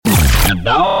And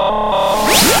now,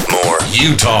 more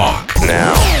You Talk.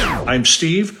 Now. I'm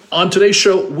Steve. On today's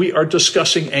show, we are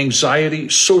discussing anxiety,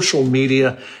 social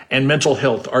media, and mental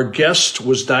health. Our guest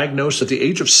was diagnosed at the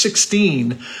age of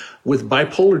 16 with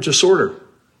bipolar disorder.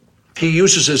 He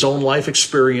uses his own life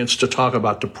experience to talk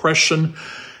about depression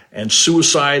and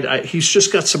suicide. He's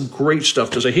just got some great stuff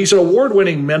to say. He's an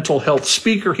award-winning mental health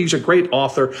speaker. He's a great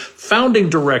author, founding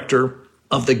director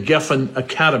of the Geffen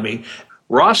Academy.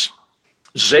 Ross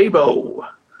Szabo.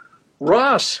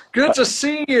 Ross, good to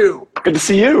see you. Good to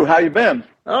see you. How you been?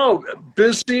 Oh,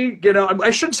 busy. You know,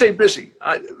 I shouldn't say busy.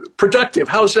 Productive.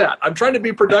 How's that? I'm trying to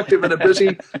be productive in a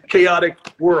busy, chaotic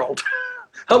world.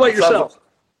 How about yourself?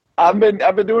 I've been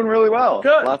doing really well.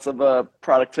 Good. Lots of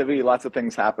productivity, lots of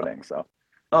things happening. So.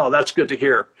 Oh, that's good to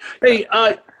hear. Hey,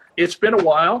 it's been a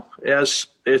while, as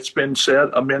it's been said,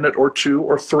 a minute or two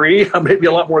or three, maybe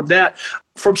a lot more than that.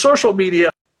 From social media,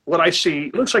 what I see,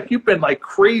 it looks like you've been like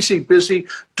crazy busy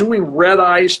doing red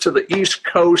eyes to the East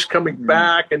Coast, coming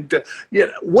back. And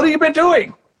what have you been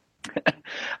doing?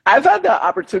 I've had the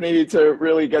opportunity to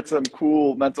really get some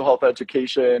cool mental health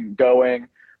education going.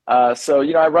 So,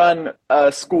 I run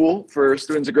a school for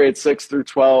students of grades 6 through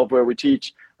 12 where we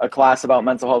teach a class about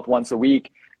mental health once a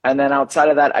week. And then outside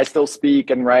of that, I still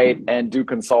speak and write and do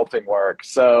consulting work.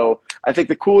 So I think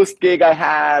the coolest gig I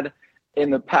had in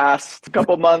the past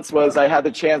couple months was I had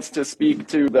the chance to speak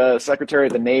to the Secretary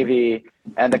of the Navy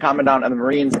and the Commandant of the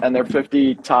Marines and their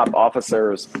 50 top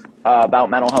officers about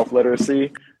mental health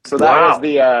literacy. So that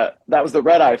was the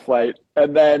red eye flight.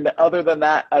 And then other than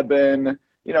that, I've been,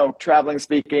 traveling,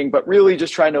 speaking, but really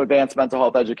just trying to advance mental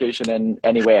health education in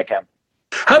any way I can.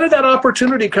 How did that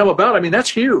opportunity come about? I mean, that's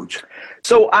huge.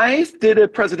 So I did a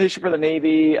presentation for the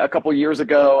Navy a couple years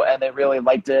ago, and they really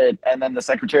liked it. And then the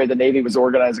Secretary of the Navy was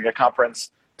organizing a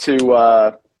conference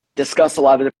to discuss a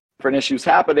lot of different issues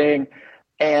happening.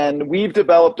 And we've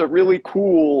developed a really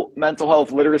cool mental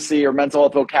health literacy or mental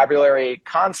health vocabulary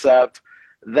concept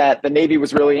that the Navy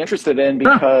was really interested in,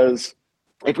 because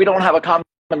if we don't have a common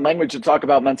language to talk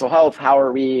about mental health, how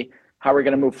are we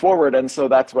going to move forward? And so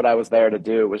that's what I was there to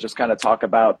do, was just kind of talk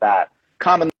about that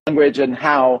common language and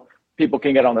how people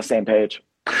can get on the same page.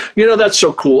 That's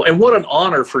so cool. And what an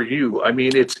honor for you. I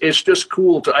mean, it's just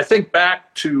cool I think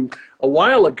back to a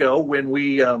while ago when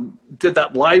we did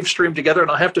that live stream together,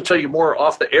 and I'll have to tell you more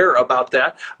off the air about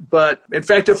that. But in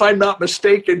fact, if I'm not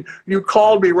mistaken, you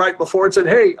called me right before and said,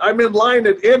 hey, I'm in line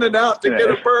at In-N-Out to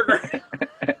get a burger.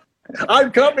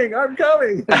 I'm coming.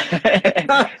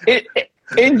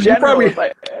 In general,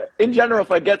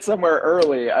 if I get somewhere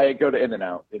early, I go to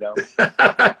In-N-Out,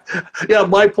 Yeah,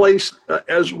 my place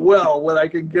as well, when I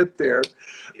can get there.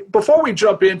 Before we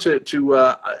jump into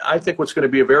I think what's going to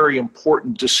be a very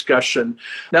important discussion.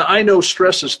 Now, I know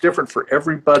stress is different for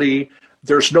everybody.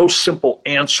 There's no simple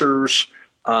answers.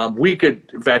 We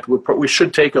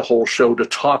should take a whole show to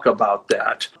talk about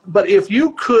that. But if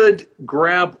you could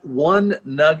grab one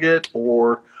nugget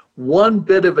or one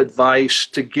bit of advice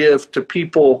to give to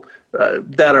people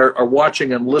that are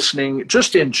watching and listening,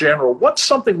 just in general, what's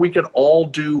something we can all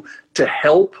do to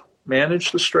help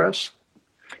manage the stress?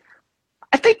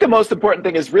 I think the most important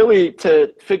thing is really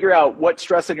to figure out what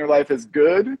stress in your life is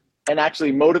good and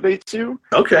actually motivates you,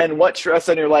 and what stress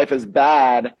in your life is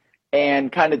bad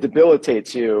and kind of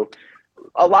debilitates you.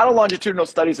 A lot of longitudinal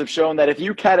studies have shown that if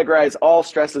you categorize all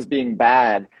stress as being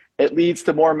bad, it leads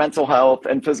to more mental health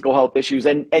and physical health issues,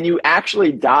 and you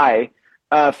actually die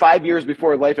 5 years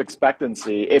before life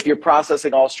expectancy if you're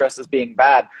processing all stress as being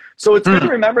bad. So it's good to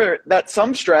remember that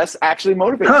some stress actually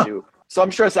motivates you.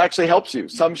 Some stress actually helps you.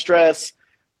 Some stress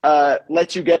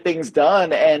lets you get things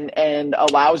done and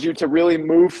allows you to really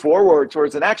move forward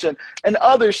towards an action. And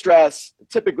other stress,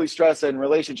 typically stress in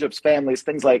relationships, families,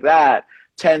 things like that,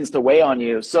 tends to weigh on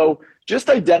you. So just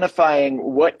identifying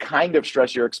what kind of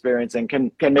stress you're experiencing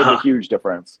can make a huge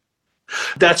difference.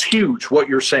 That's huge, what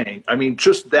you're saying. I mean,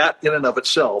 just that in and of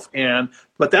itself.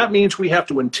 But that means we have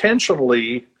to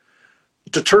intentionally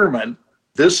determine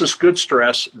this is good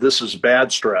stress, this is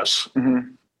bad stress.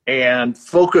 And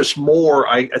focus more,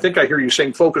 I think I hear you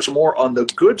saying focus more on the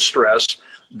good stress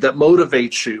that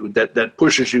motivates you, that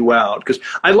pushes you out. Because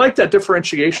I like that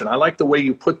differentiation. I like the way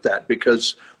you put that,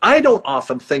 because I don't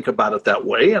often think about it that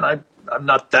way, and I'm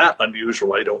not that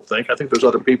unusual, I don't think. I think there's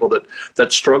other people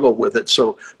that struggle with it.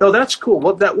 So, no, that's cool.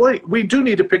 Well, that way, we do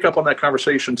need to pick up on that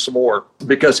conversation some more,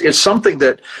 because it's something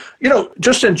that,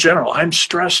 just in general, I'm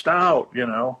stressed out,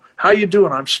 How you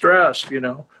doing? I'm stressed,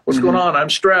 What's going on? I'm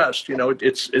stressed.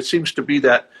 It seems to be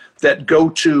that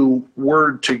go-to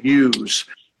word to use.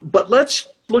 But let's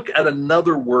look at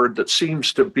another word that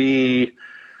seems to be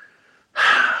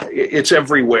it's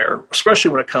everywhere,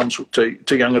 especially when it comes to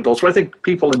young adults, but I think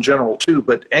people in general too.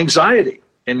 But anxiety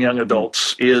in young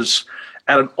adults is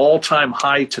at an all-time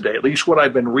high today, at least what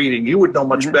I've been reading. You would know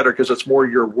much better because it's more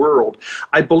your world.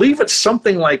 I believe it's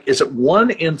something like, is it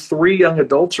 1 in 3 young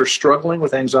adults are struggling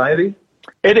with anxiety?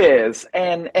 It is.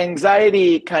 And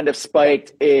anxiety kind of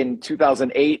spiked in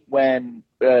 2008 when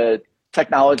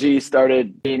technology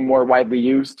started being more widely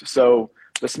used. So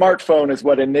the smartphone is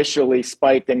what initially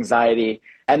spiked anxiety.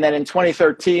 And then in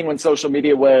 2013, when social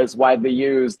media was widely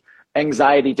used,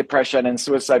 anxiety, depression, and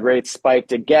suicide rates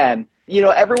spiked again. You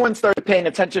know, everyone started paying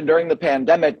attention during the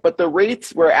pandemic, but the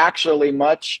rates were actually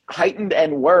much heightened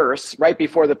and worse right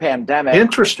before the pandemic.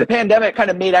 Interesting. The pandemic kind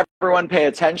of made everyone pay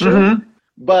attention,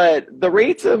 but the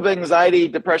rates of anxiety,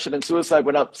 depression, and suicide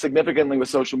went up significantly with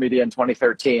social media in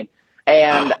 2013.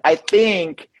 And I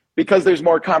think because there's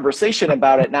more conversation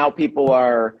about it, now people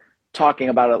are talking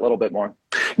about it a little bit more.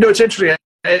 No, it's interesting.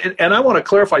 And I want to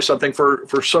clarify something for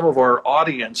some of our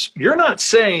audience. You're not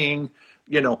saying,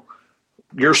 you know,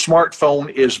 your smartphone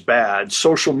is bad,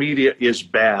 social media is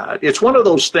bad. It's one of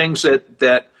those things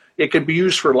that it can be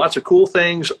used for lots of cool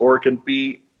things, or it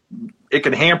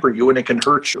can hamper you and it can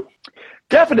hurt you.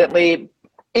 Definitely.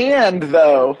 And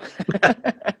though.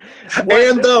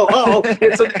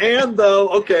 It's an and though.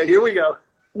 Okay, here we go.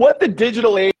 What the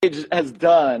digital age has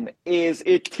done is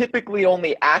it typically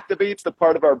only activates the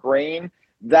part of our brain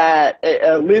that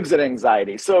lives in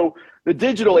anxiety. So the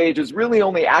digital age is really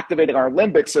only activating our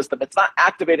limbic system. It's not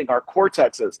activating our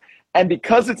cortexes. And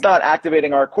because it's not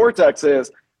activating our cortexes,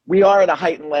 we are at a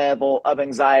heightened level of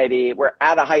anxiety. We're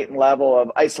at a heightened level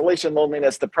of isolation,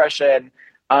 loneliness, depression,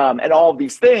 and all of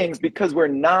these things because we're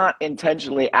not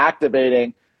intentionally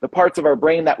activating the parts of our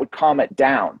brain that would calm it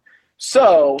down.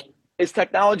 So is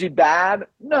technology bad?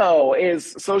 No.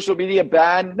 Is social media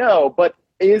bad? No. But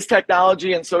is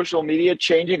technology and social media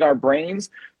changing our brains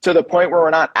to the point where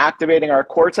we're not activating our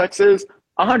cortexes?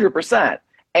 100%.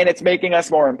 And it's making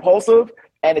us more impulsive,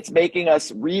 and it's making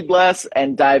us read less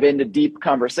and dive into deep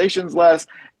conversations less,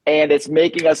 and it's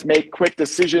making us make quick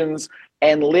decisions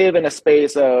and live in a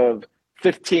space of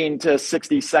 15 to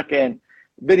 60 second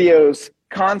videos,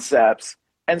 concepts.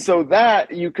 And so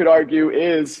that, you could argue,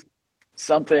 is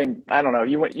something, I don't know,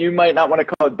 you might not want to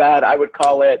call it bad. I would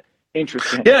call it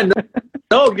interesting. Yeah,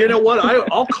 no, you know what?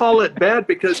 I'll call it bad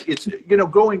because it's, you know,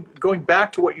 going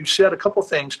back to what you said, a couple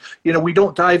things, you know, we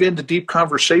don't dive into deep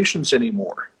conversations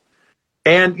anymore.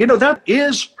 And, you know, that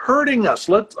is hurting us.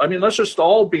 Let's just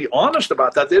all be honest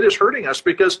about that. It is hurting us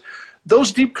because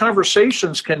those deep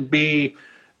conversations can be,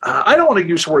 I don't want to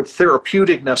use the word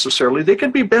therapeutic necessarily. They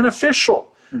can be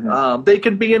beneficial. They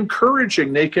can be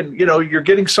encouraging. They can, you know, you're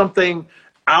getting something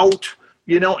out,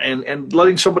 you know, and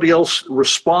letting somebody else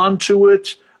respond to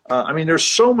it. I mean, there's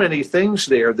so many things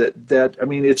there that I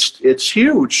mean, it's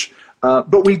huge,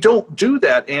 but we don't do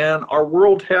that. And our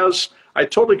world has, I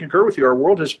totally concur with you. Our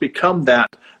world has become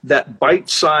that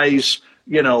bite-size,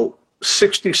 you know,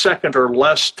 60-second or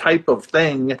less type of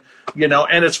thing, you know.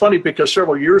 And it's funny because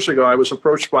several years ago, I was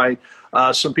approached by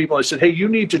some people. I said, hey, you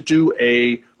need to do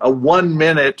a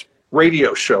 1-minute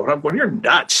radio show. And I'm going, you're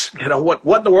nuts. You know, what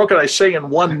in the world can I say in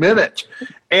 1 minute?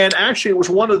 And actually, it was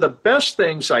one of the best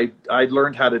things I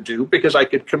learned how to do because I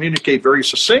could communicate very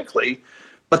succinctly.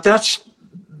 But that's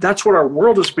what our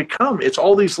world has become. It's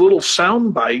all these little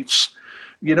sound bites,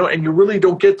 you know, and you really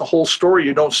don't get the whole story.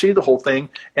 You don't see the whole thing.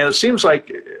 And it seems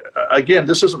like, again,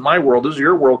 this isn't my world, this is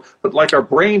your world, but like our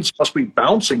brains must be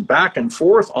bouncing back and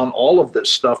forth on all of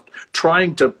this stuff,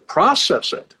 trying to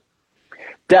process it.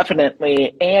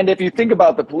 Definitely. And if you think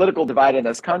about the political divide in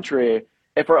this country,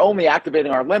 if we're only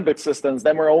activating our limbic systems,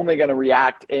 then we're only going to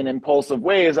react in impulsive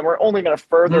ways, and we're only going to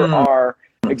further our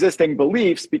existing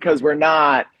beliefs because we're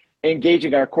not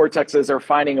engaging our cortexes or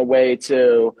finding a way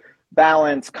to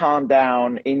balance, calm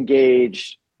down,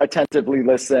 engage, attentively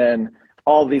listen,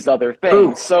 all these other things.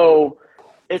 Ooh. So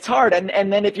it's hard.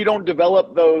 And then if you don't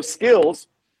develop those skills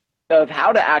of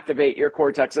how to activate your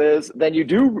cortexes, then you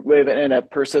do live in a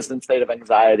persistent state of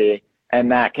anxiety, and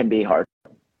that can be hard.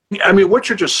 I mean, what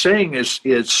you're just saying is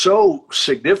so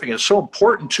significant, so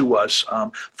important to us,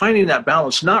 finding that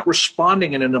balance, not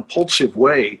responding in an impulsive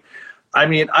way. I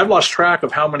mean, I've lost track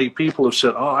of how many people have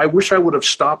said, oh, I wish I would have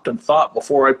stopped and thought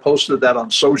before I posted that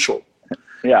on social.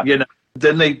 Yeah. You know,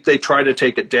 then they try to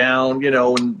take it down, you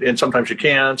know, and sometimes you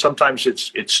can, sometimes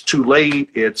it's too late.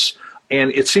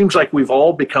 And it seems like we've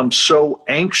all become so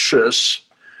anxious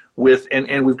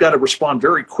and we've got to respond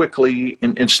very quickly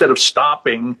instead of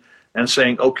stopping and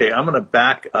saying, okay, I'm going to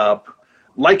back up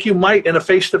like you might in a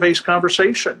face-to-face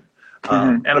conversation.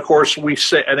 And of course, we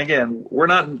say, and again, we're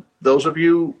not, those of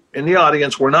you in the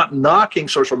audience, we're not knocking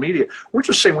social media. We're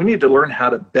just saying we need to learn how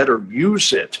to better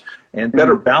use it and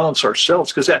better balance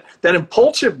ourselves, because that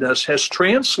impulsiveness has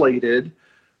translated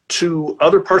to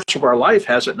other parts of our life,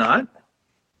 has it not?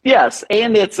 Yes,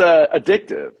 and it's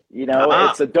addictive.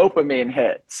 It's a dopamine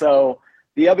hit. So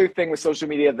the other thing with social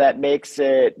media that makes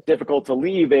it difficult to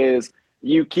leave is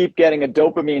you keep getting a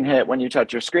dopamine hit when you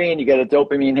touch your screen. You get a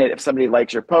dopamine hit if somebody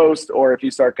likes your post or if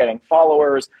you start getting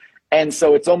followers. And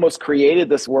so it's almost created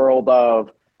this world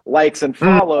of likes and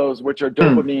follows, which are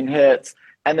dopamine hits.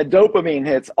 And the dopamine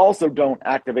hits also don't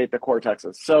activate the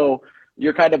cortexes. So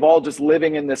you're kind of all just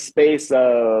living in this space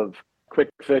of quick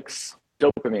fix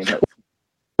dopamine hits.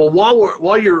 Well, while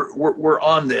we're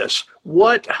on this,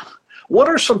 what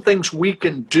are some things we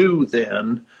can do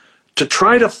then to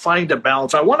try to find a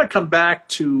balance? I want to come back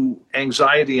to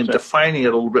anxiety and defining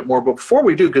it a little bit more, but before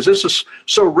we do, because this is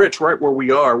so rich right where we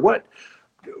are, what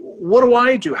do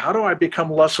I do? How do I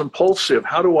become less impulsive?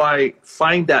 How do I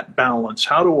find that balance?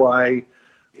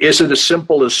 Is it as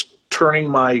simple as turning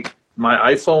my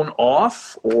iPhone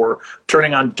off or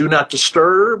turning on Do Not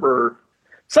Disturb? Or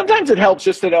sometimes it helps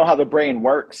just to know how the brain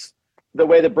works, the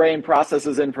way the brain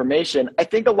processes information. I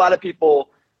think a lot of people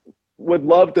would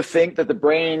love to think that the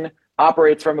brain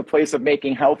operates from a place of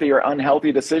making healthy or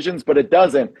unhealthy decisions, but it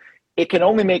doesn't. It can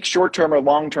only make short-term or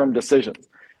long-term decisions.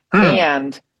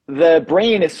 And the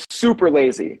brain is super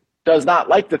lazy, does not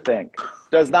like to think,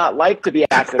 does not like to be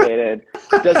activated,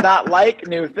 does not like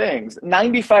new things.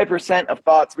 95% of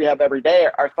thoughts we have every day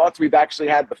are thoughts we've actually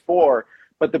had before,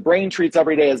 but the brain treats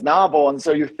every day as novel, and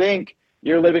so you think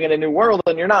you're living in a new world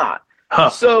and you're not.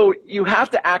 So you have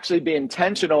to actually be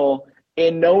intentional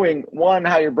in knowing, one,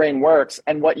 how your brain works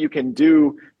and what you can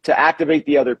do to activate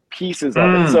the other pieces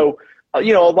of it. So, a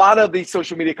lot of these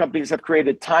social media companies have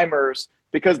created timers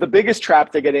because the biggest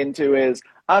trap to get into is,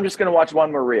 I'm just going to watch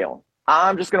one more reel.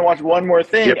 I'm just going to watch one more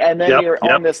thing. And then you're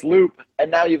on this loop, and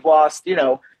now you've lost, an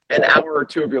hour or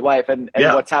two of your life and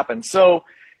what's happened. So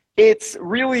it's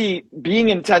really being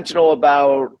intentional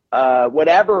about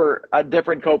whatever a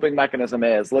different coping mechanism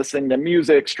is, listening to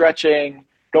music, stretching,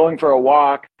 going for a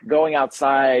walk, going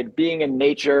outside, being in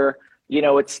nature.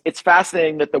 It's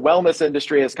fascinating that the wellness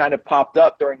industry has kind of popped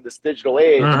up during this digital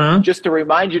age, just to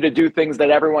remind you to do things that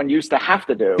everyone used to have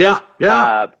to do.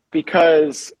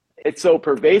 Because it's so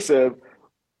pervasive.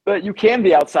 But you can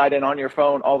be outside and on your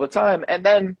phone all the time. And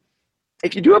then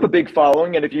if you do have a big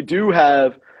following, and if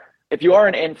you are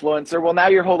an influencer, well, now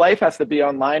your whole life has to be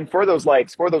online for those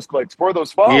likes, for those clicks, for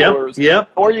those followers.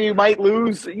 Or you might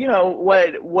lose,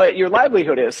 what your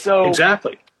livelihood is. So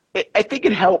exactly. I think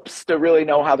it helps to really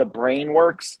know how the brain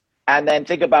works and then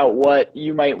think about what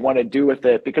you might want to do with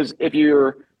it. Because if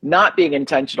you're not being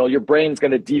intentional, your brain's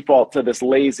going to default to this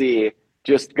lazy,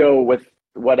 just go with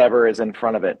whatever is in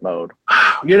front of it mode.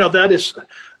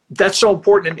 That's so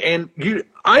important. And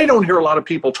I don't hear a lot of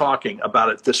people talking about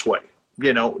it this way.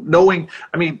 I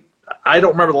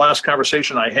don't remember the last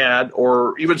conversation I had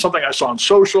or even something I saw on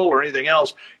social or anything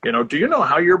else. Do you know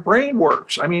how your brain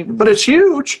works? But it's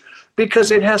huge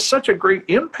because it has such a great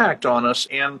impact on us.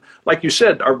 And like you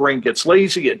said, our brain gets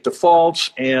lazy, it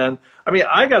defaults. And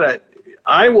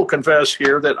I will confess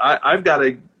here that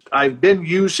I've been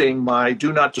using my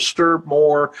Do Not Disturb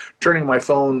more, turning my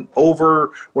phone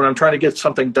over when I'm trying to get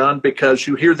something done, because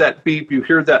you hear that beep, you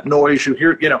hear that noise, you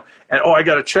hear, and I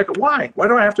got to check it. Why? Why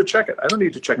do I have to check it? I don't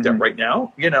need to check that right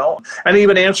now, And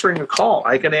even answering a call,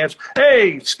 I can answer,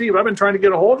 hey, Steve, I've been trying to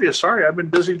get a hold of you. Sorry, I've been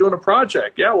busy doing a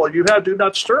project. Yeah, well, you have Do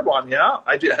Not Disturb on. Yeah,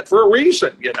 I did for a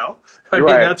reason,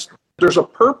 there's a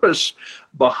purpose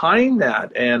behind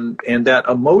that and that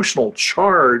emotional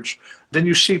charge. Then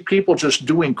you see people just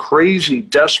doing crazy,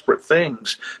 desperate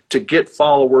things to get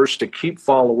followers, to keep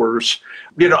followers.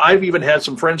 I've even had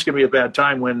some friends give me a bad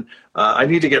time when I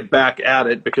need to get back at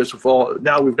it because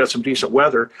now we've got some decent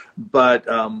weather. But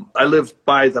I live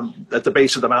at the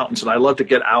base of the mountains, and I love to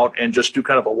get out and just do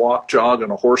kind of a walk, jog on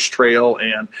a horse trail.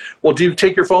 And, well, do you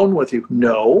take your phone with you?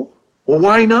 No. Well,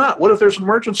 why not? What if there's an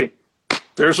emergency?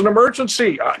 There's an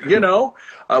emergency,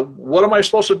 what am I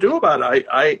supposed to do about it?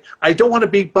 I don't want to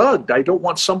be bugged. I don't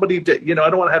want somebody to, I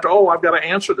don't want to have to, I've got to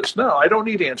answer this. No, I don't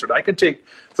need to answer it. I can take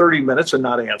 30 minutes and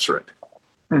not answer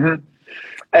it.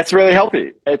 That's really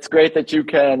healthy. It's great that you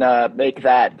can make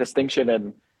that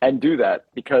distinction and do that,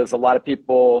 because a lot of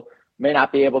people may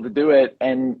not be able to do it.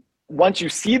 And once you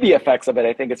see the effects of it,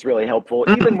 I think it's really helpful.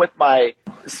 Even with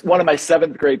one of my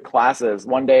 7th grade classes,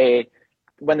 one day,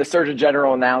 when the Surgeon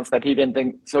General announced that he didn't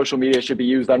think social media should be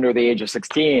used under the age of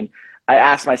 16, I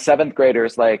asked my 7th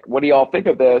graders, what do y'all think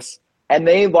of this? And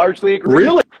they largely agree.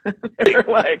 Really? they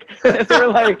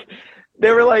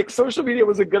were like, social media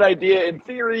was a good idea in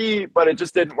theory, but it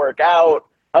just didn't work out.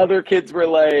 Other kids were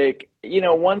like,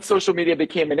 once social media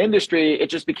became an industry, it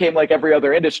just became like every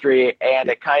other industry, and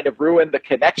it kind of ruined the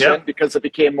connection because it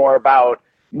became more about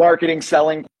marketing,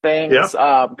 selling things,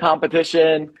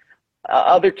 competition.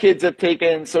 Other kids have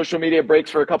taken social media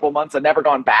breaks for a couple months and never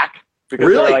gone back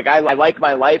because they're like, I like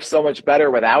my life so much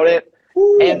better without it.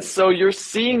 Ooh. And so you're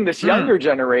seeing this younger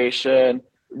generation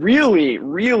really,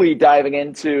 really diving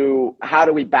into how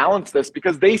do we balance this,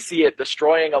 because they see it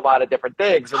destroying a lot of different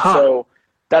things. And so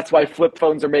that's why flip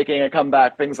phones are making a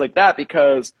comeback, things like that,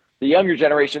 because the younger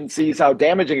generation sees how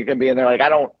damaging it can be, and they're like, I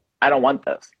don't want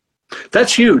this.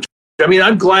 That's huge. I mean,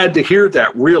 I'm glad to hear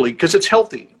that, really, because it's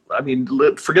healthy. I mean,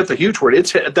 forget the huge word.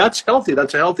 That's healthy.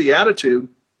 That's a healthy attitude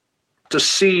to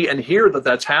see and hear that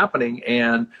that's happening.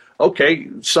 And okay,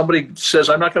 somebody says,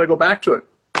 I'm not going to go back to it.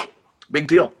 Big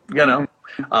deal,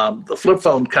 the flip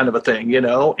phone kind of a thing, and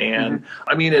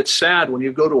I mean, it's sad when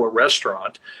you go to a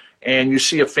restaurant and you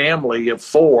see a family of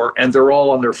 4 and they're all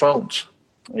on their phones.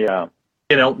 Yeah.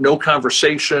 No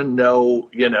conversation,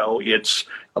 it's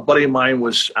a buddy of mine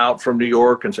was out from New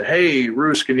York and said, hey,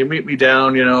 Roos, can you meet me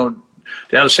down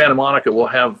to Santa Monica? We'll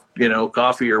have,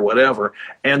 coffee or whatever.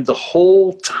 And the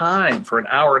whole time for an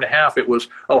hour and a half, it was,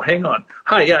 oh, hang on.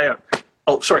 Hi, yeah.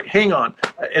 Oh, sorry, hang on.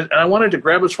 And I wanted to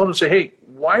grab his phone and say, hey,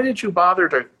 why did you bother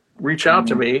to reach out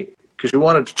to me? Because you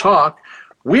wanted to talk.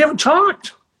 We haven't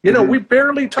talked. We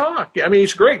barely talk. I mean,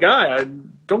 he's a great guy.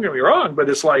 Don't get me wrong, but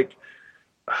it's like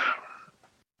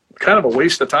kind of a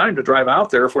waste of time to drive out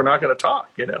there if we're not going to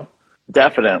talk,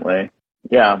 Definitely.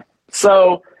 Yeah.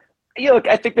 So, look,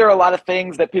 I think there are a lot of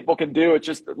things that people can do. It's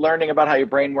just learning about how your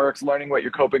brain works, learning what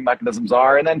your coping mechanisms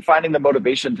are, and then finding the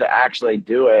motivation to actually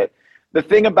do it. The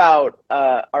thing about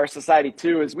our society,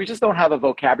 too, is we just don't have a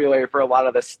vocabulary for a lot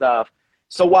of this stuff.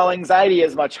 So while anxiety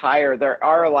is much higher, there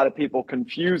are a lot of people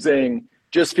confusing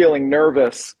just feeling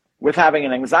nervous with having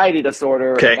an anxiety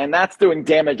disorder, and that's doing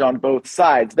damage on both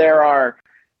sides.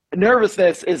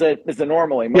 Nervousness is a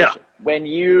normal emotion. Yeah. When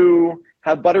you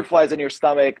have butterflies in your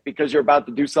stomach because you're about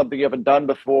to do something you haven't done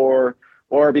before,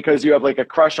 or because you have like a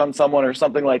crush on someone or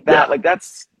something like that, like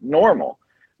that's normal.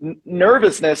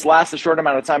 Nervousness lasts a short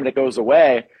amount of time and it goes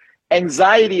away.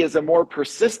 Anxiety is a more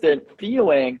persistent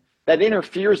feeling that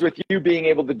interferes with you being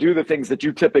able to do the things that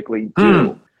you typically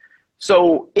do.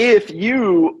 So if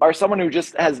you are someone who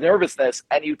just has nervousness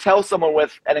and you tell someone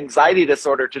with an anxiety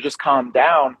disorder to just calm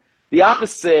down, the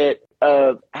opposite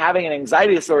of having an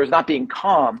anxiety disorder is not being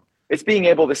calm. It's being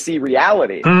able to see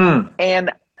reality.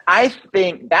 And I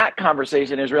think that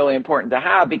conversation is really important to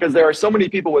have, because there are so many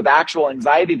people with actual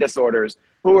anxiety disorders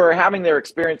who are having their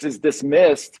experiences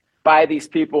dismissed by these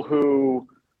people who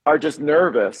are just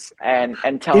nervous and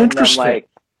telling them like,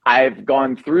 I've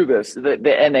gone through this, and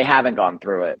they haven't gone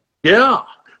through it. Yeah.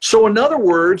 So in other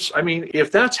words, I mean,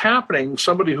 if that's happening,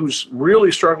 somebody who's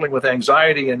really struggling with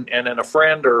anxiety and a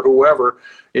friend or whoever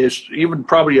is even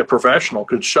probably a professional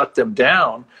could shut them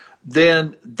down,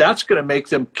 then that's going to make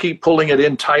them keep pulling it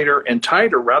in tighter and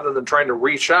tighter rather than trying to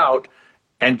reach out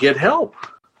and get help.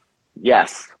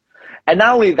 Yes. And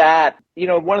not only that,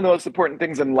 one of the most important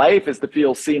things in life is to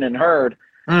feel seen and heard.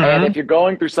 And if you're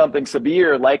going through something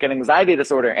severe like an anxiety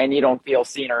disorder and you don't feel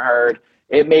seen or heard,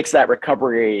 it makes that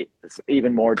recovery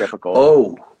even more difficult.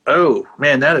 Oh,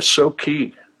 man, that is so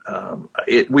key.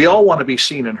 We all want to be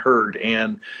seen and heard.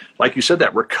 And like you said,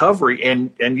 that recovery,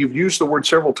 and you've used the word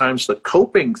several times, the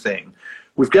coping thing.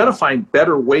 We've got to find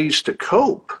better ways to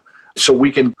cope so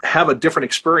we can have a different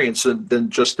experience than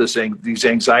just these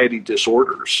anxiety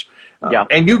disorders.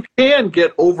 And you can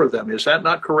get over them. Is that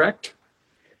not correct?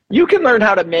 You can learn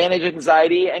how to manage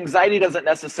anxiety. Anxiety doesn't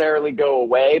necessarily go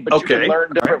away, but you can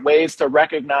learn different ways to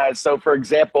recognize. So, for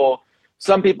example,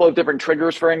 some people have different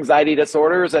triggers for anxiety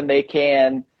disorders, and they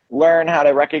can learn how to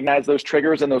recognize those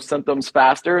triggers and those symptoms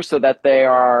faster so that they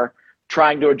are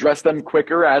trying to address them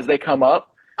quicker as they come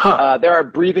up. There are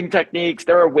breathing techniques.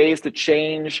 There are ways to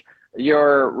change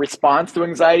your response to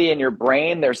anxiety in your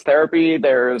brain. There's therapy.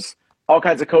 There's all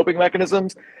kinds of coping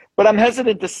mechanisms. But I'm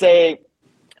hesitant to say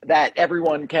that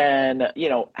everyone can,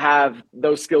 have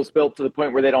those skills built to the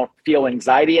point where they don't feel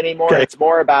anxiety anymore. It's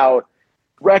more about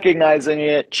recognizing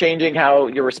it, changing how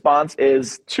your response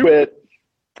is to it,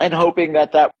 and hoping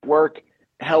that work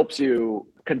helps you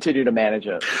continue to manage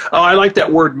it. Oh, I like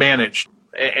that word, manage.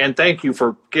 And thank you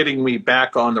for getting me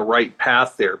back on the right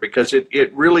path there, because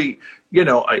it really,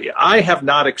 I have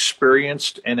not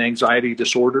experienced an anxiety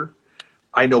disorder.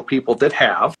 I know people that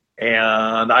have.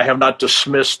 And I have not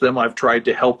dismissed them. I've tried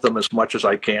to help them as much as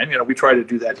I can. We try to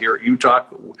do that here at UTalk.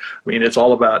 I mean, it's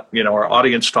all about, our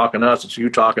audience talking to us. It's you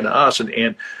talking to us.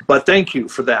 But thank you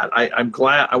for that. I'm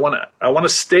glad. I want to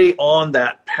stay on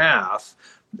that path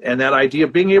and that idea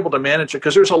of being able to manage it,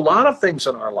 because there's a lot of things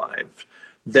in our life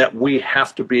that we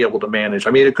have to be able to manage. I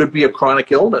mean, it could be a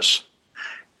chronic illness,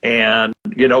 and,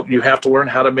 you have to learn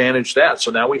how to manage that.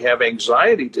 So now we have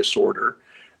anxiety disorder.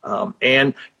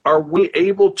 And are we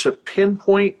able to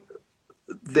pinpoint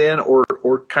then or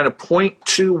kind of point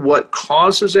to what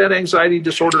causes that anxiety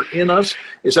disorder in us?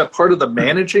 Is that part of the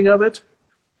managing of it?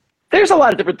 There's a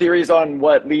lot of different theories on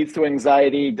what leads to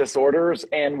anxiety disorders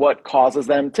and what causes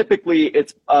them. Typically,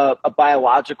 it's a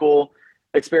biological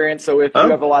experience. So if you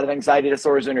have a lot of anxiety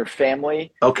disorders in your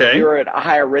family, you're at a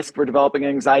higher risk for developing an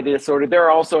anxiety disorder. There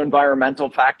are also environmental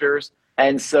factors.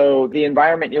 And so the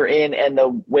environment you're in and the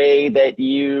way that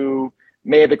you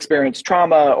may have experienced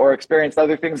trauma or experienced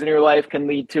other things in your life can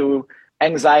lead to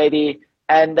anxiety.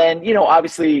 And then,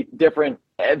 obviously different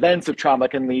events of trauma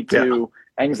can lead to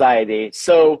anxiety.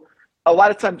 So a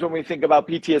lot of times when we think about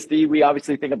PTSD, we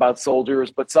obviously think about soldiers,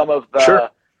 but some of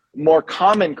the more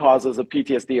common causes of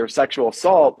PTSD are sexual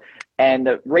assault. And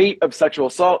the rate of sexual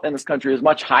assault in this country is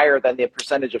much higher than the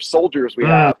percentage of soldiers we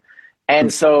have.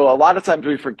 And so a lot of times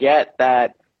we forget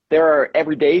that there are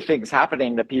everyday things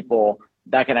happening to people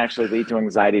that can actually lead to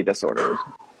anxiety disorders.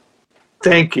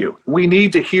 Thank you. We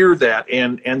need to hear that.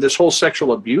 And this whole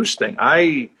sexual abuse thing,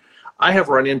 I have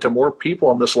run into more people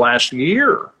in this last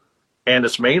year, and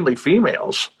it's mainly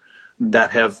females,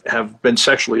 that have been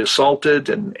sexually assaulted.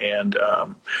 And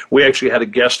we actually had a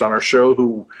guest on our show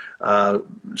who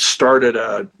started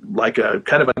a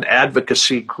kind of an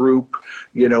advocacy group,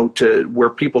 to where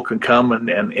people can come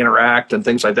and interact and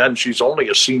things like that. And she's only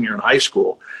a senior in high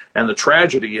school. And the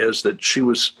tragedy is that she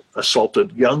was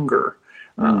assaulted younger.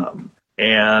 And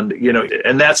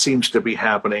that seems to be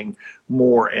happening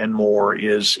more and more.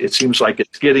 It seems like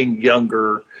it's getting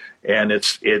younger and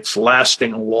it's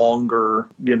lasting longer,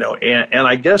 and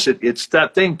I guess it's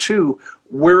that thing too,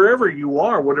 wherever you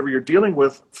are, whatever you're dealing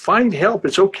with, find help.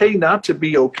 It's okay not to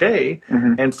be okay,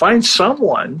 and find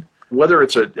someone, whether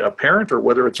it's a parent or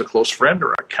whether it's a close friend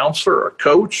or a counselor or a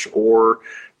coach or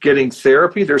getting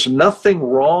therapy. There's nothing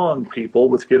wrong, people,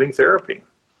 with getting therapy.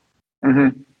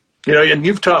 And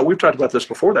we've talked about this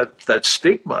before, that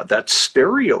stigma, that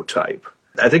stereotype.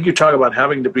 I think you talk about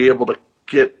having to be able to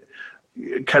get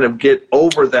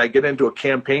over that, get into a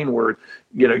campaign where,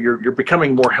 you're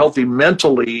becoming more healthy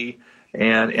mentally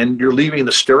and you're leaving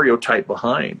the stereotype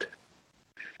behind.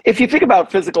 If you think about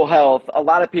physical health, a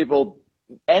lot of people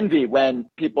envy when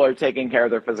people are taking care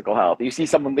of their physical health. You see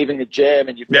someone leaving the gym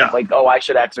and you think I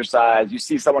should exercise. You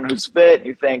see someone who's fit and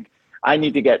you think, I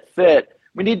need to get fit.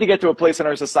 We need to get to a place in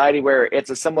our society where it's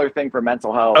a similar thing for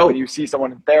mental health. When you see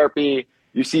someone in therapy,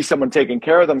 you see someone taking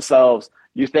care of themselves,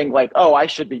 you think I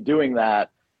should be doing that.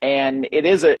 And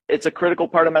it's a critical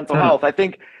part of mental health. I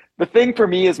think the thing for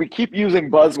me is we keep using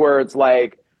buzzwords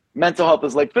like mental health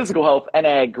is like physical health. And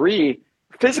I agree,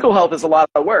 physical health is a lot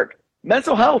of work.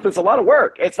 Mental health is a lot of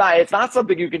work. It's not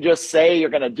something you can just say you're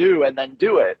going to do and then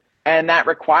do it. And that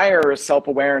requires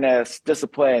self-awareness,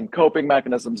 discipline, coping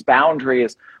mechanisms,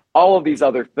 boundaries, all of these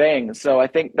other things. So I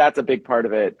think that's a big part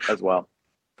of it as well.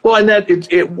 Well, and that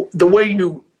the way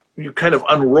you kind of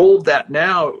unrolled that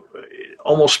now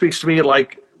almost speaks to me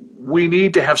like we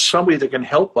need to have somebody that can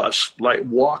help us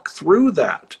walk through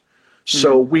that.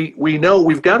 So we know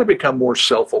we've got to become more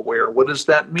self-aware. What does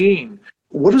that mean?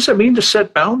 What does it mean to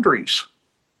set boundaries?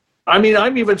 I mean,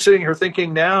 I'm even sitting here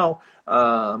thinking now,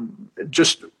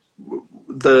 just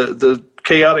the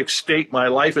chaotic state my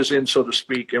life is in, so to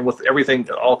speak, and with everything,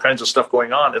 all kinds of stuff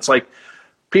going on, it's like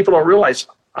people don't realize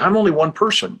I'm only one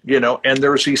person, and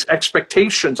there's these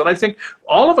expectations. And I think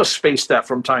all of us face that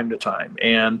from time to time,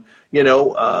 and,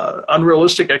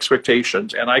 unrealistic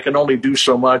expectations, and I can only do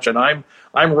so much. And I'm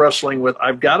wrestling with,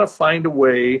 I've got to find a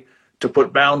way to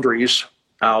put boundaries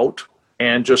out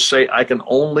and just say, I can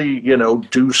only,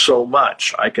 do so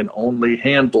much. I can only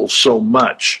handle so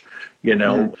much,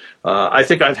 I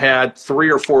think I've had 3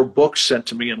 or 4 books sent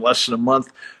to me in less than a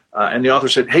month. And the author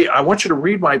said, hey, I want you to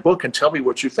read my book and tell me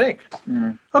what you think.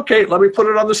 Okay, let me put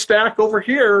it on the stack over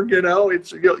here.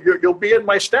 You'll be in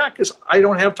my stack because I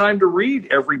don't have time to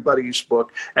read everybody's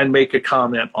book and make a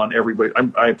comment on everybody.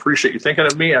 I appreciate you thinking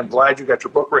of me. I'm glad you got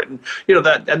your book written.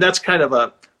 That's kind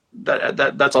of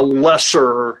that's a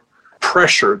lesser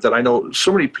pressure that I know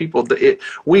so many people,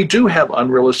 we do have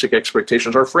unrealistic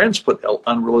expectations. Our friends put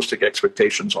unrealistic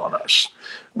expectations on us.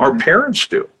 Our parents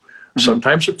do.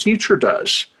 Sometimes a teacher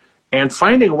does. and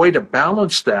finding a way to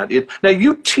balance that. Now,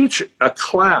 you teach a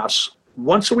class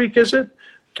once a week, is it,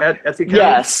 at the academy?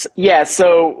 Yes. Yeah.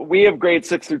 So we have grades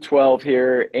 6 through 12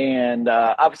 here, and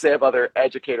obviously I have other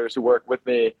educators who work with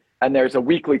me, and there's a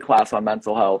weekly class on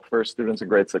mental health for students in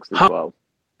grades 6 through 12.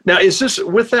 Now, is this,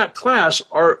 with that class,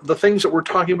 are the things that we're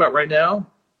talking about right now,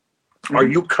 are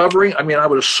you covering, I mean, I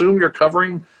would assume you're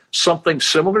covering something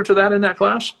similar to that in that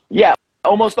class? Yeah.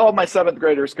 Almost all of my 7th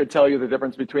graders could tell you the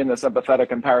difference between the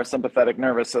sympathetic and parasympathetic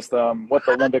nervous system, what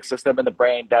the limbic system in the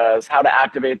brain does, how to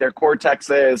activate their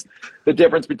cortexes, the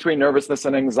difference between nervousness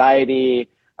and anxiety,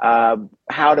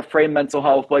 how to frame mental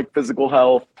health like physical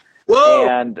health. Whoa.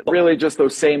 And really just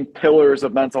those same pillars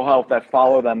of mental health that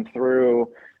follow them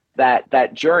through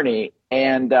that journey.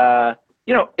 And,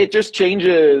 it just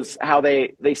changes how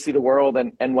they see the world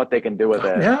and what they can do with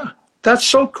it. Yeah, that's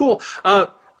so cool.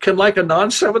 Can like a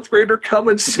non-7th grader come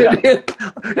and sit in?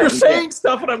 You're saying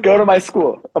stuff and I'm go to my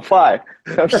school, apply.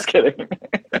 I'm just kidding.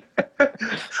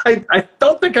 I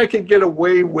don't think I can get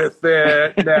away with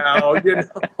that now,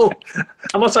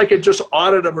 unless I could just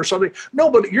audit them or something.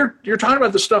 No, but you're talking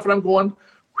about this stuff and I'm going,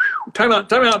 time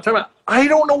out. I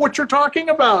don't know what you're talking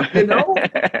about, but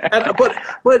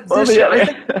this, I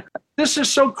think this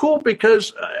is so cool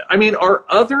because, are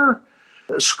other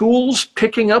schools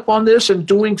picking up on this and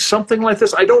doing something like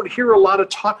this? I don't hear a lot of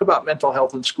talk about mental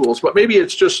health in schools, but maybe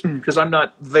it's just because I'm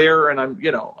not there and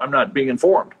I'm not being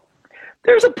informed.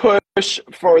 There's a push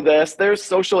for this. There's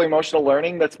social emotional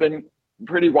learning that's been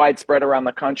pretty widespread around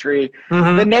the country.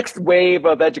 Mm-hmm. The next wave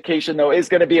of education, though, is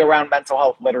going to be around mental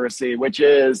health literacy, which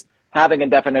is having a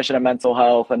definition of mental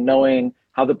health and knowing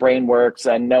how the brain works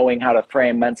and knowing how to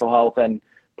frame mental health and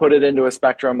put it into a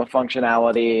spectrum of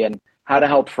functionality and how to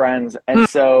help friends. And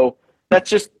so that's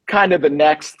just kind of the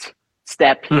next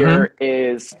step here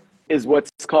is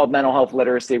what's called mental health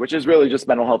literacy, which is really just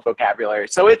mental health vocabulary.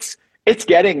 So it's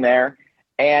getting there,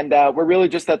 and we're really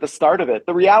just at the start of it.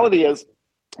 The reality is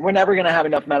we're never going to have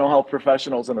enough mental health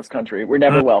professionals in this country. We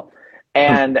never will.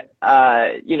 And,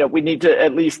 we need to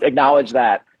at least acknowledge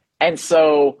that. And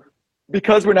so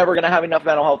because we're never going to have enough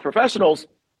mental health professionals,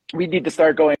 we need to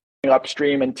start going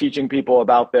upstream and teaching people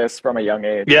about this from a young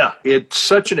age. Yeah, it's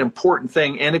such an important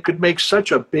thing, and it could make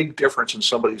such a big difference in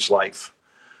somebody's life.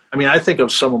 I think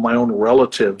of some of my own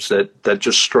relatives that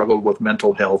just struggled with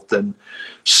mental health, and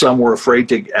some were afraid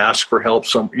to ask for help.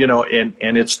 Some,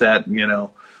 and it's that,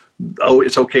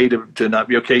 it's okay to not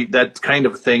be okay, that kind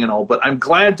of thing and all. But I'm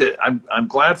glad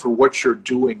for what you're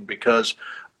doing because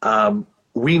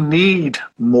we need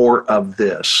more of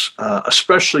this,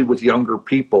 especially with younger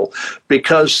people,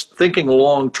 because thinking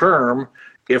long term,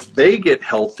 if they get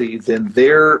healthy, then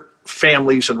their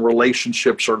families and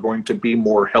relationships are going to be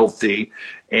more healthy,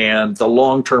 and the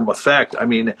long-term effect.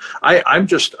 I'm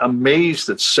just amazed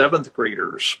that 7th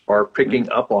graders are picking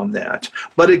up on that.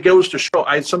 But it goes to show,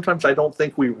 sometimes I don't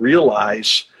think we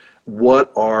realize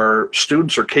what our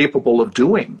students are capable of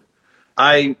doing.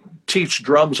 I teach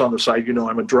drums on the side.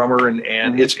 I'm a drummer,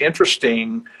 and it's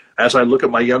interesting as I look at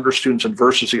my younger students and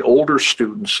versus the older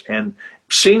students and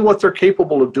seeing what they're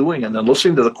capable of doing and then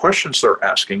listening to the questions they're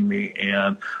asking me.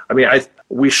 And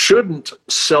we shouldn't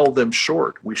sell them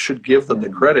short. We should give them the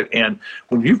credit. And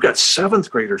when you've got 7th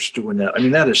graders doing that,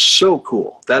 that is so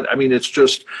cool. It's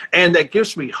just, and that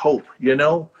gives me hope,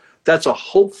 that's a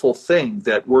hopeful thing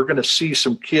that we're going to see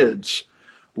some kids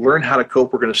learn how to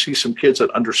cope. We're going to see some kids that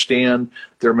understand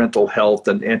their mental health.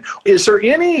 And is there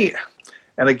any,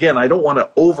 and again, I don't want to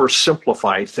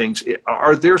oversimplify things.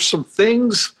 Are there some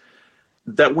things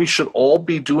that we should all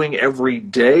be doing every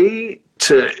day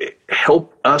to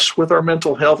help us with our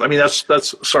mental health?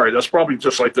 That's probably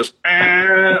just like this.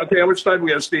 Okay, how much time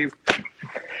we have, Steve?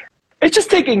 It's just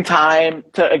taking time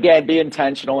to, again, be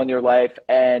intentional in your life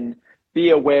and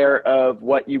be aware of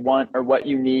what you want or what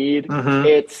you need.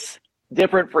 It's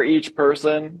different for each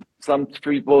person. Some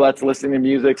people that's listening to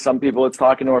music, some people it's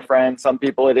talking to a friend, some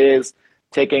people it is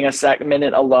taking a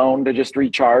minute alone to just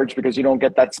recharge because you don't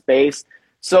get that space.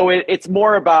 So it's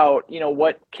more about,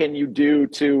 what can you do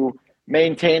to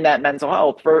maintain that mental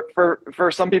health?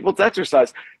 For some people, it's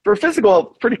exercise. For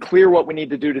physical, it's pretty clear what we need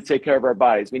to do to take care of our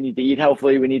bodies. We need to eat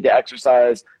healthily. We need to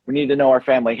exercise. We need to know our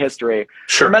family history.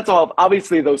 Sure. For mental health,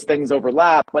 obviously those things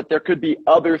overlap, but there could be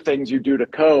other things you do to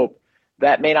cope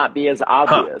that may not be as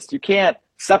obvious. You can't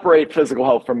separate physical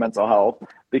health from mental health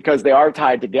because they are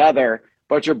tied together,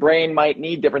 but your brain might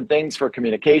need different things for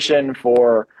communication,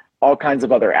 for all kinds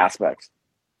of other aspects.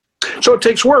 So it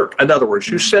takes work. In other words,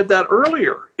 you said that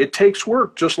earlier. It takes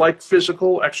work, just like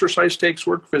physical exercise takes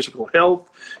work, physical health,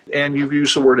 and you've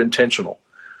used the word intentional.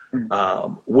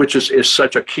 which is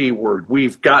such a key word.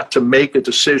 We've got to make a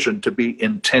decision to be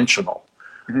intentional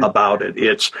about it.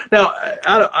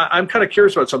 I'm kind of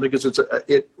curious about something because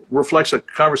it reflects a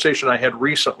conversation I had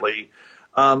recently.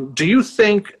 Do you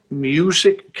think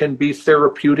music can be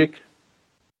therapeutic?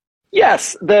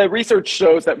 Yes, the research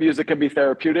shows that music can be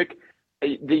therapeutic.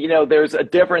 There's a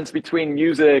difference between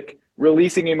music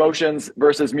releasing emotions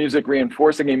versus music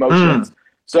reinforcing emotions.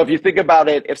 So if you think about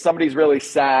it, if somebody's really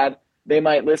sad, they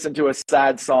might listen to a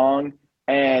sad song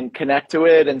and connect to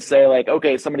it and say like,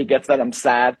 okay, somebody gets that I'm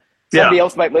sad. Somebody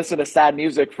else might listen to sad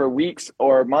music for weeks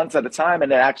or months at a time,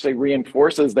 and it actually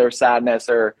reinforces their sadness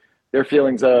or their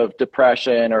feelings of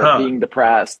depression or being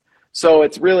depressed. So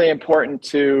it's really important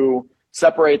to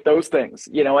separate those things,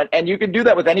 and you can do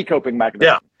that with any coping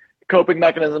mechanism. Yeah. Coping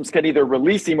mechanisms can either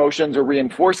release emotions or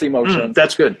reinforce emotions.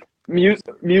 That's good.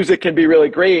 Music can be really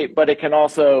great, but it can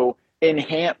also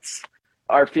enhance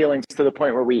our feelings to the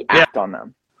point where we act on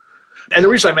them. And the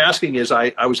reason I'm asking is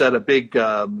I was at a big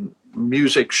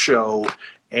music show,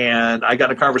 and I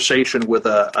got in a conversation with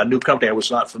a new company I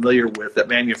was not familiar with that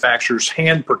manufactures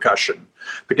hand percussion,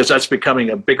 because that's becoming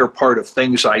a bigger part of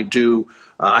things I do.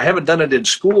 I haven't done it in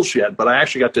schools yet, but I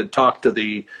actually got to talk to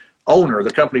the owner.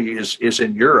 The company is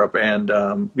in Europe, and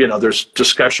there's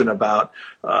discussion about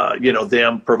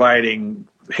them providing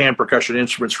hand percussion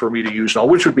instruments for me to use, and all,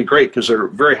 which would be great because they're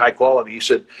very high quality. He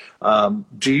said,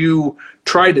 do you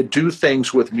try to do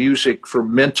things with music for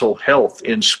mental health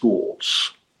in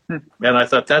schools? And I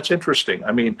thought, that's interesting.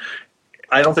 I mean,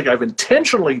 I don't think I've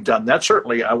intentionally done that.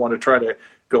 Certainly, I want to try to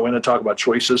go in and talk about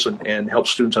choices and help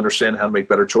students understand how to make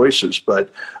better choices. But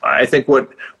I think what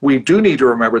we do need to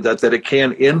remember that it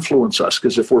can influence us,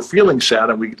 because if we're feeling sad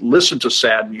and we listen to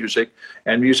sad music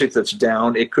and music that's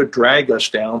down, it could drag us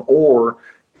down. Or,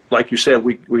 like you said,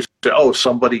 we say, oh,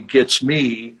 somebody gets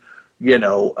me.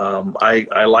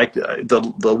 I like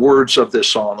the words of this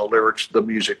song, the lyrics, the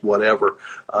music, whatever.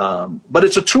 But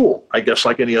it's a tool, I guess,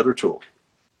 like any other tool.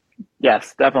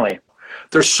 Yes, definitely.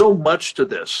 There's so much to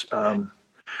this.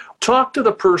 Talk to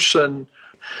the person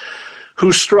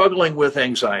who's struggling with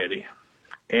anxiety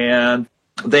and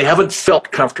they haven't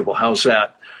felt comfortable. How's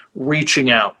that? Reaching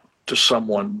out to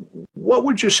someone. What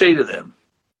would you say to them?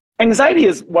 Anxiety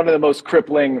is one of the most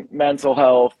crippling mental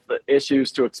health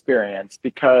issues to experience,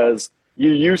 because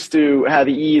you used to have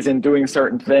ease in doing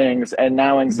certain things, and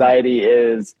now anxiety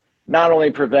is not only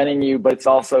preventing you, but it's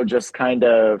also just kind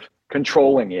of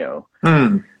controlling you.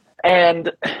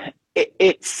 And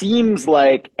it seems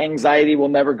like anxiety will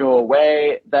never go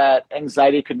away, that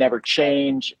anxiety could never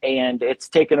change, and it's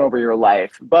taken over your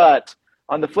life. But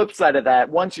on the flip side of that,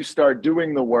 once you start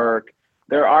doing the work,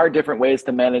 there are different ways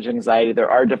to manage anxiety. There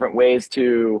are different ways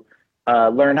to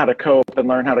learn how to cope and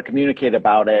learn how to communicate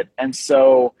about it. And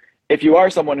so if you are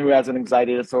someone who has an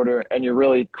anxiety disorder and you're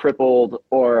really crippled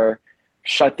or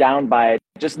shut down by it,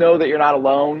 just know that you're not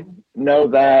alone. Know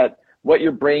that what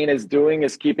your brain is doing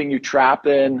is keeping you trapped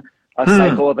in a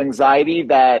cycle of anxiety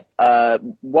that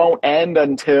won't end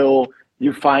until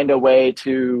you find a way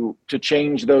to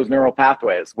change those neural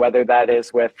pathways, whether that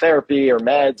is with therapy or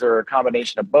meds or a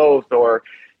combination of both, or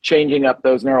changing up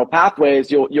those neural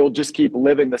pathways. You'll just keep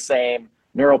living the same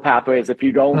neural pathways if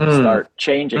you don't start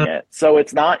changing it. So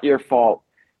it's not your fault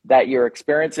that you're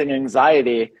experiencing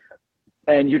anxiety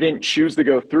and you didn't choose to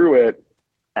go through it,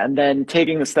 and then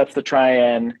taking the steps to try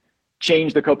and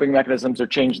change the coping mechanisms or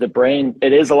change the brain.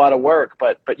 It is a lot of work,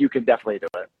 but you can definitely do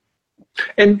it.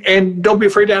 And don't be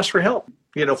afraid to ask for help.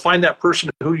 Find that person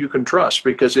who you can trust,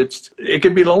 because it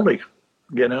can be lonely,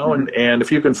 and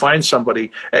if you can find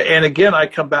somebody. And again, I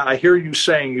come back, I hear you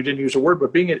saying, you didn't use a word,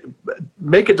 but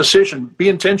make a decision, be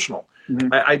intentional.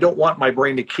 I don't want my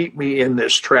brain to keep me in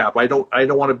this trap. I don't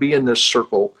want to be in this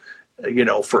circle,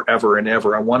 forever and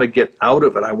ever. I want to get out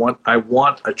of it. I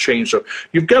want a change. So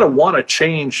you've got to want to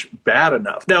change bad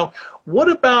enough. Now, what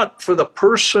about for the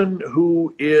person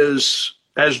who has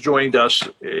joined us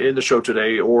in the show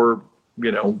today, or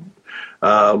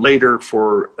later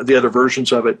for the other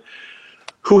versions of it,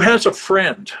 who has a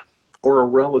friend or a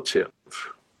relative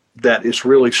that is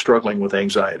really struggling with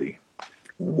anxiety?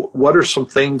 What are some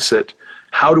things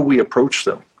how do we approach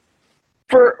them?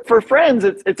 For friends,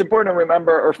 it's important to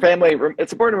remember, or family,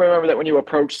 it's important to remember that when you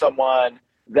approach someone,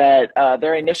 that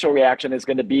their initial reaction is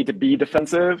going to be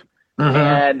defensive,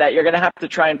 and that you're going to have to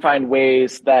try and find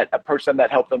ways that approach them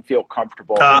that help them feel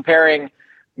comfortable. Comparing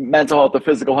mental health to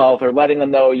physical health, or letting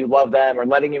them know you love them, or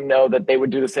letting you know that they would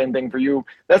do the same thing for you.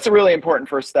 That's a really important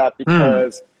first step,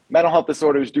 because mental health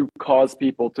disorders do cause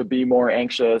people to be more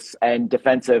anxious and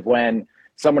defensive when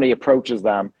somebody approaches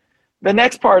them. The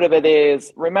next part of it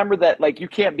is remember that like you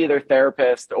can't be their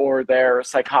therapist or their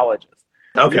psychologist.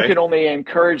 Okay. You can only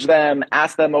encourage them,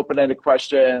 ask them open-ended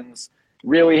questions,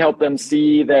 really help them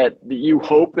see that you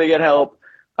hope they get help.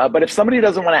 But if somebody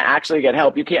doesn't want to actually get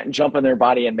help, you can't jump in their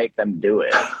body and make them do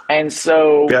it. And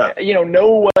so,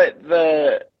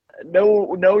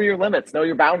 know your limits, know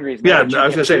your boundaries. Yeah, I was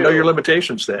going to say, know your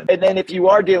limitations then. And then if you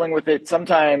are dealing with it,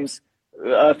 sometimes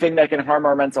a thing that can harm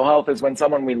our mental health is when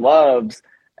someone we love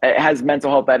has mental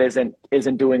health that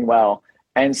isn't doing well.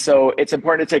 And so it's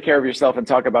important to take care of yourself and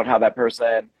talk about how that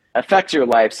person affects your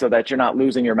life so that you're not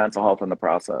losing your mental health in the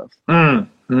process.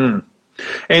 Mm-hmm.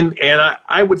 And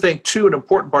I would think too, an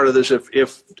important part of this,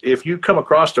 if you come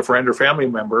across a friend or family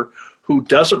member who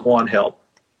doesn't want help,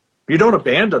 you don't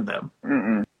abandon them.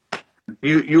 Mm-mm.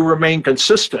 You remain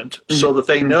consistent so that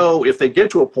they know if they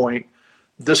get to a point,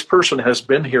 this person has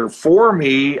been here for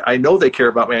me. I know they care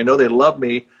about me. I know they love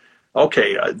me.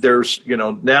 Okay, I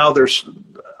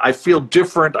feel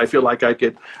different. I feel like I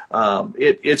could,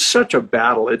 it's such a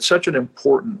battle. It's such an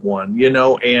important one,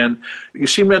 and you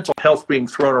see mental health being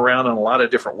thrown around in a lot of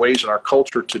different ways in our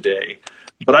culture today.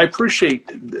 But I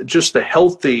appreciate just the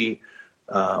healthy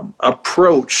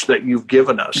approach that you've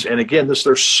given us. And again,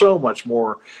 there's so much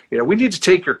more, we need to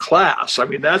take your class. I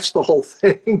mean, that's the whole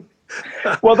thing.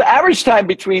 Well, the average time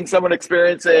between someone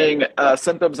experiencing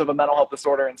symptoms of a mental health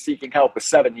disorder and seeking help is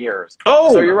 7 years.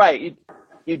 Oh, so you're right.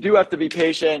 You do have to be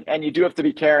patient, and you do have to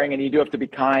be caring, and you do have to be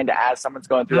kind as someone's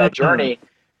going through that journey,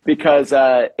 because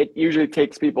it usually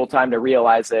takes people time to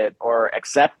realize it or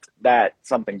accept that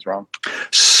something's wrong.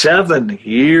 7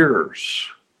 years.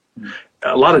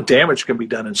 A lot of damage can be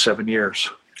done in 7 years.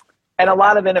 And a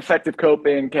lot of ineffective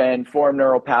coping can form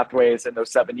neural pathways in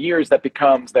those 7 years that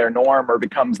becomes their norm or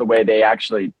becomes the way they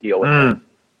actually deal with it.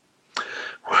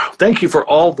 Wow. Thank you for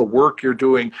all the work you're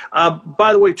doing.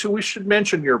 By the way, too, we should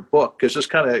mention your book, because this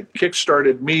kind of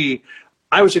kickstarted me.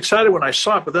 I was excited when I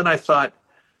saw it, but then I thought,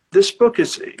 this book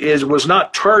was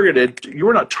not targeted. You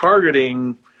were not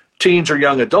targeting teens or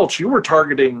young adults. You were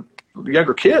targeting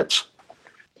younger kids.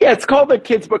 Yeah, it's called The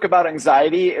Kids Book About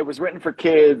Anxiety. It was written for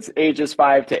kids ages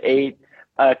 5 to 8.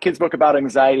 Kids Book About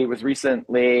Anxiety was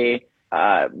recently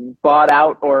bought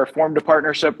out or formed a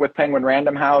partnership with Penguin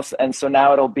Random House, and so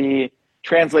now it'll be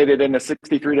translated into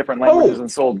 63 different languages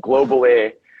and sold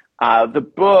globally. The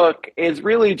book is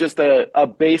really just a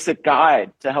basic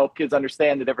guide to help kids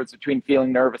understand the difference between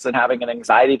feeling nervous and having an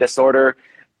anxiety disorder,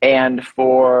 and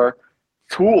for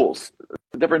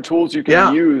different tools you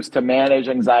can use to manage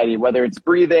anxiety, whether it's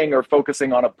breathing or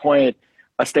focusing on a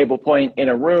stable point in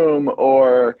a room,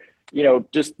 or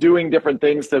just doing different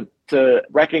things to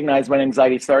recognize when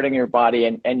anxiety is starting in your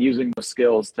body and using those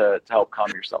skills to help calm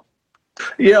yourself.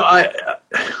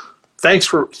 Thanks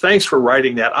for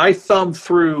writing that. I thumbed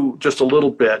through just a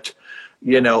little bit,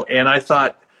 and I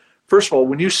thought, first of all,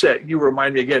 when you said, you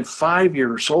remind me again, 5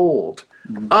 years old.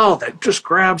 Oh, that just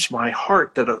grabs my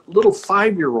heart, that a little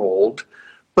 5-year-old,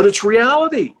 but it's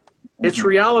reality. It's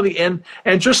reality. And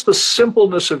just the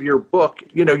simpleness of your book,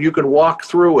 you can walk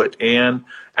through it. And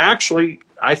actually,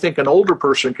 I think an older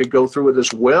person could go through it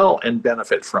as well and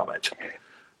benefit from it.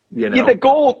 Yeah, the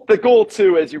goal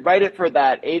too is you write it for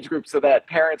that age group so that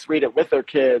parents read it with their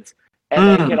kids,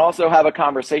 and then can also have a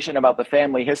conversation about the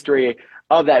family history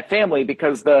of that family,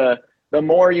 because the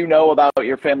more you know about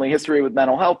your family history with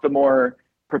mental health, the more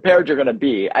prepared you're going to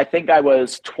be. I think I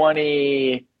was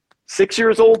 26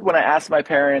 years old when I asked my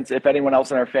parents if anyone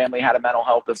else in our family had a mental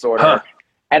health disorder.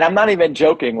 And I'm not even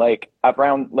joking,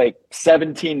 around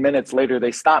 17 minutes later,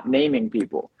 they stopped naming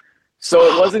people.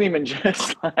 So it wasn't even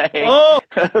just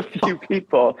a few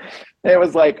people. It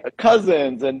was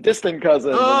cousins and distant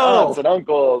cousins and aunts and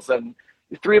uncles, and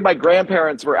 3 of my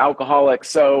grandparents were alcoholics.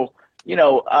 So,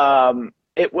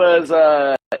 it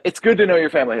was, it's good to know your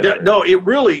family history. Yeah, no, it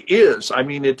really is. I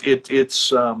mean,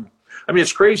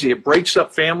 it's crazy. It breaks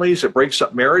up families. It breaks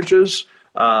up marriages.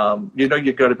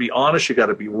 You've got to be honest. You've got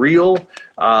to be real.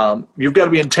 You've got to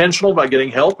be intentional about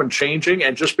getting help and changing.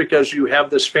 And just because you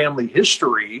have this family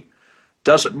history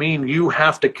doesn't mean you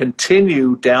have to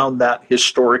continue down that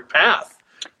historic path.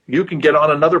 You can get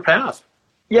on another path.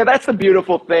 Yeah, that's the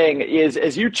beautiful thing is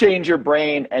as you change your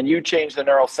brain and you change the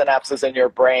neural synapses in your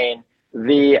brain,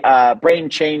 the brain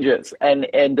changes. And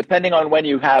depending on when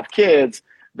you have kids,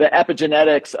 the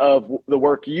epigenetics of the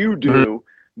work you do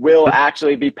will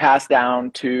actually be passed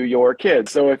down to your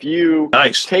kids. So if you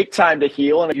take time to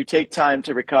heal and if you take time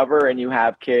to recover and you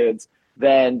have kids,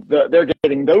 then they're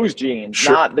getting those genes,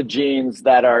 not the genes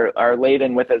that are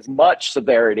laden with as much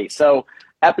severity. So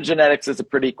epigenetics is a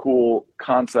pretty cool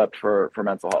concept for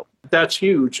mental health. That's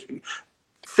huge.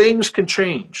 Things can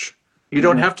change. You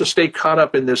don't have to stay caught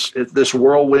up in this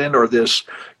whirlwind or this,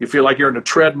 you feel like you're in a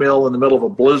treadmill in the middle of a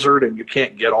blizzard and you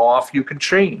can't get off. You can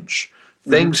change.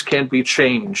 Things can be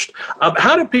changed.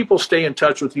 How do people stay in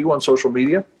touch with you on social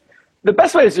media? The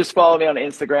best way is just follow me on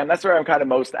Instagram. That's where I'm kind of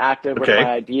most active with my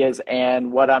ideas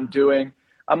and what I'm doing.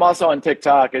 I'm also on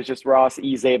TikTok. It's just Ross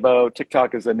E. Szabo.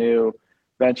 TikTok is a new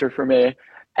venture for me.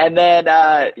 And then,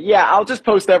 I'll just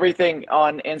post everything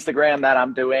on Instagram that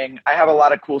I'm doing. I have a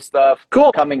lot of cool stuff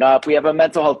coming up. We have a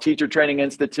mental health teacher training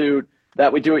institute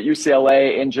that we do at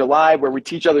UCLA in July, where we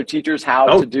teach other teachers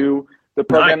how to do the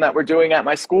program that we're doing at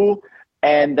my school.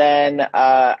 And then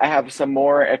I have some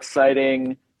more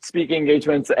exciting speaking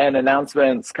engagements and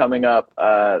announcements coming up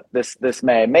this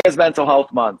May. May is Mental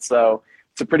Health Month, so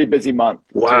it's a pretty busy month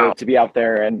to be out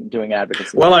there and doing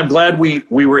advocacy. Well, I'm glad we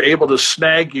were able to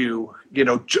snag you,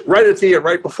 right at the end,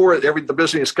 right before the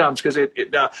business comes, because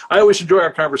I always enjoy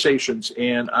our conversations,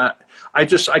 and I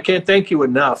can't thank you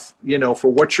enough,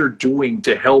 for what you're doing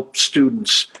to help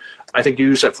students. I think you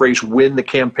use that phrase, win the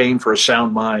campaign for a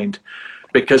sound mind,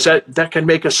 because that can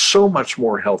make us so much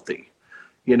more healthy.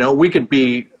 We could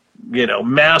be,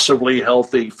 massively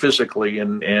healthy physically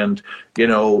and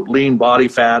lean body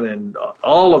fat and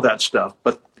all of that stuff.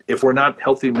 But if we're not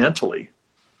healthy mentally,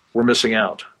 we're missing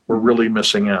out. We're really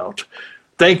missing out.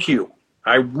 Thank you.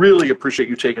 I really appreciate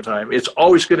you taking time. It's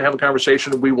always good to have a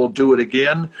conversation. We will do it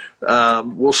again.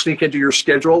 We'll sneak into your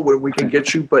schedule when we can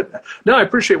get you. But no, I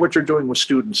appreciate what you're doing with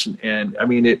students. And I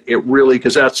mean, it really,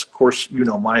 because that's, of course,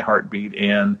 my heartbeat.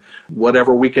 And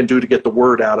whatever we can do to get the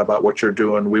word out about what you're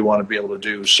doing, we want to be able to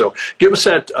do. So give us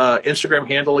that Instagram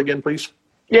handle again, please.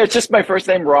 Yeah, it's just my first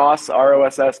name, Ross,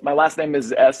 R-O-S-S. My last name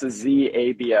is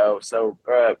S-Z-A-B-O. So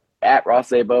at Ross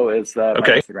Szabo is my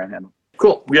Instagram handle.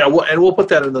 Cool. Yeah, we'll put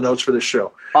that in the notes for this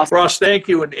show. Awesome. Ross, thank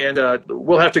you, and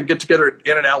we'll have to get together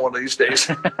in and out one of these days.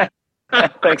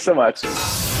 Thanks so much.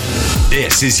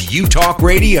 This is U Talk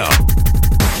Radio.